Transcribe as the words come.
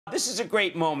This is a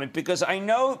great moment because I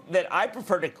know that I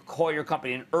prefer to call your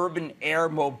company an urban air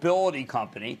mobility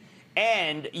company,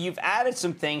 and you've added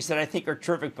some things that I think are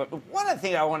terrific. But one of the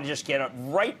things I want to just get up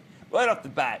right off the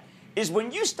bat is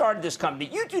when you started this company,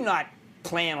 you do not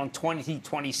plan on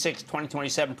 2026,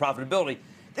 2027 profitability.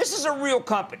 This is a real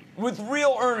company with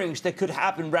real earnings that could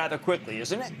happen rather quickly,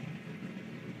 isn't it?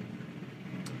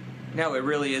 No, it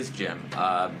really is, Jim.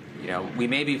 We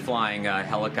may be flying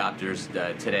helicopters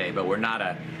today, but we're not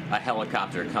a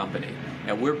helicopter company.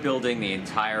 And we're building the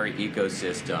entire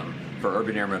ecosystem for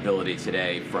urban air mobility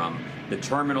today, from the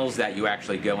terminals that you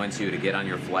actually go into to get on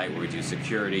your flight, where we do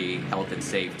security, health and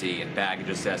safety, and baggage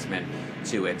assessment,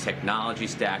 to a technology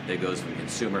stack that goes from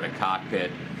consumer to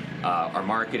cockpit, our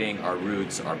marketing, our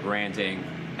routes, our branding,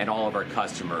 and all of our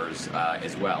customers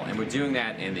as well. And we're doing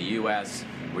that in the U.S.,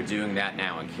 we're doing that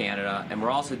now in Canada, and we're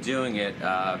also doing it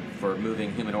for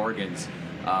moving human organs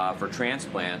for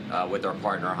transplant with our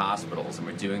partner hospitals. And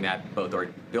we're doing that both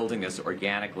building this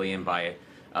organically and by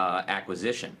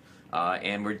acquisition.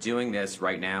 And we're doing this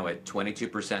right now at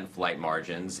 22% flight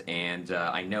margins. And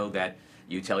I know that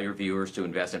you tell your viewers to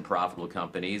invest in profitable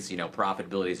companies.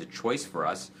 Profitability is a choice for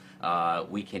us.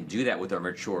 We can do that with our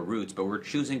mature routes, but we're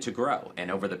choosing to grow. And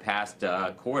over the past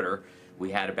quarter,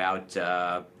 we had about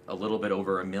a little bit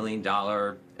over $1 million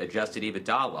adjusted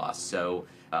EBITDA loss. So,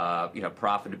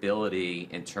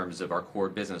 profitability in terms of our core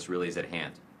business really is at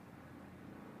hand.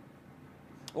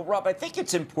 Well, Rob, I think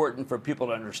it's important for people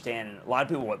to understand, and a lot of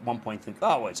people at one point think,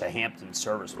 oh, it's a Hampton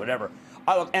service, whatever.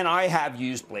 And I have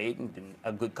used Blade and been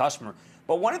a good customer.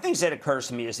 But one of the things that occurs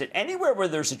to me is that anywhere where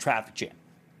there's a traffic jam,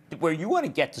 where you want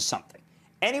to get to something,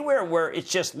 anywhere where it's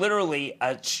just literally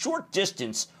a short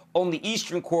distance on the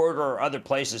Eastern Corridor or other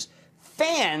places,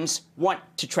 fans want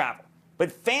to travel. But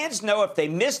fans know if they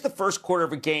miss the first quarter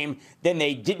of a game, then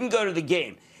they didn't go to the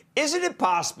game. Isn't it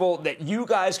possible that you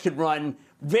guys could run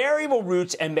variable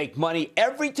routes and make money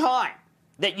every time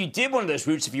that you did one of those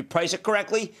routes, if you price it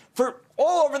correctly, for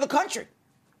all over the country?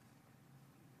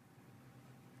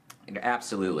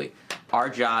 Absolutely. Our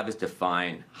job is to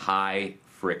find high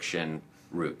friction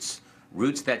routes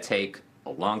that take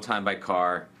a long time by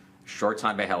car, short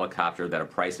time by helicopter, that are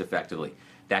priced effectively.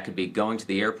 That could be going to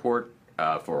the airport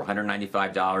for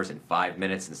 $195 in 5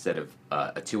 minutes instead of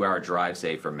a 2-hour drive,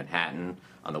 say, from Manhattan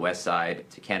on the west side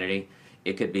to Kennedy.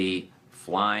 It could be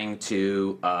flying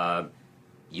to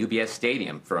UBS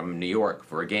Stadium from New York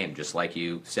for a game, just like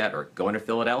you said, or going to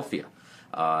Philadelphia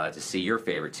to see your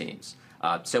favorite teams.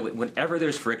 So whenever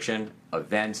there's friction,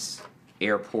 events,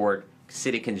 airport,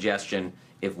 city congestion,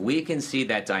 if we can see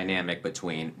that dynamic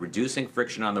between reducing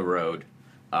friction on the road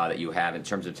that you have in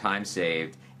terms of time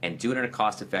saved and do it on a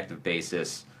cost-effective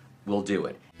basis, we'll do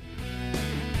it.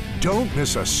 Don't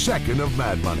miss a second of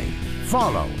Mad Money.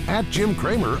 Follow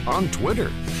 @JimCramer on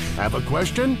Twitter. Have a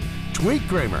question? Tweet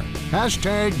Kramer.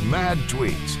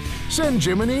 #MadTweets. Send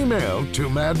Jim an email to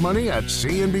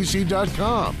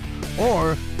madmoney@cnbc.com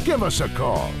or give us a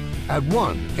call at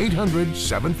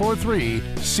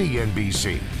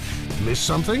 1-800-743-CNBC. Miss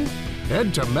something?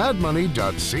 Head to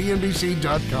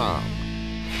madmoney.cnbc.com.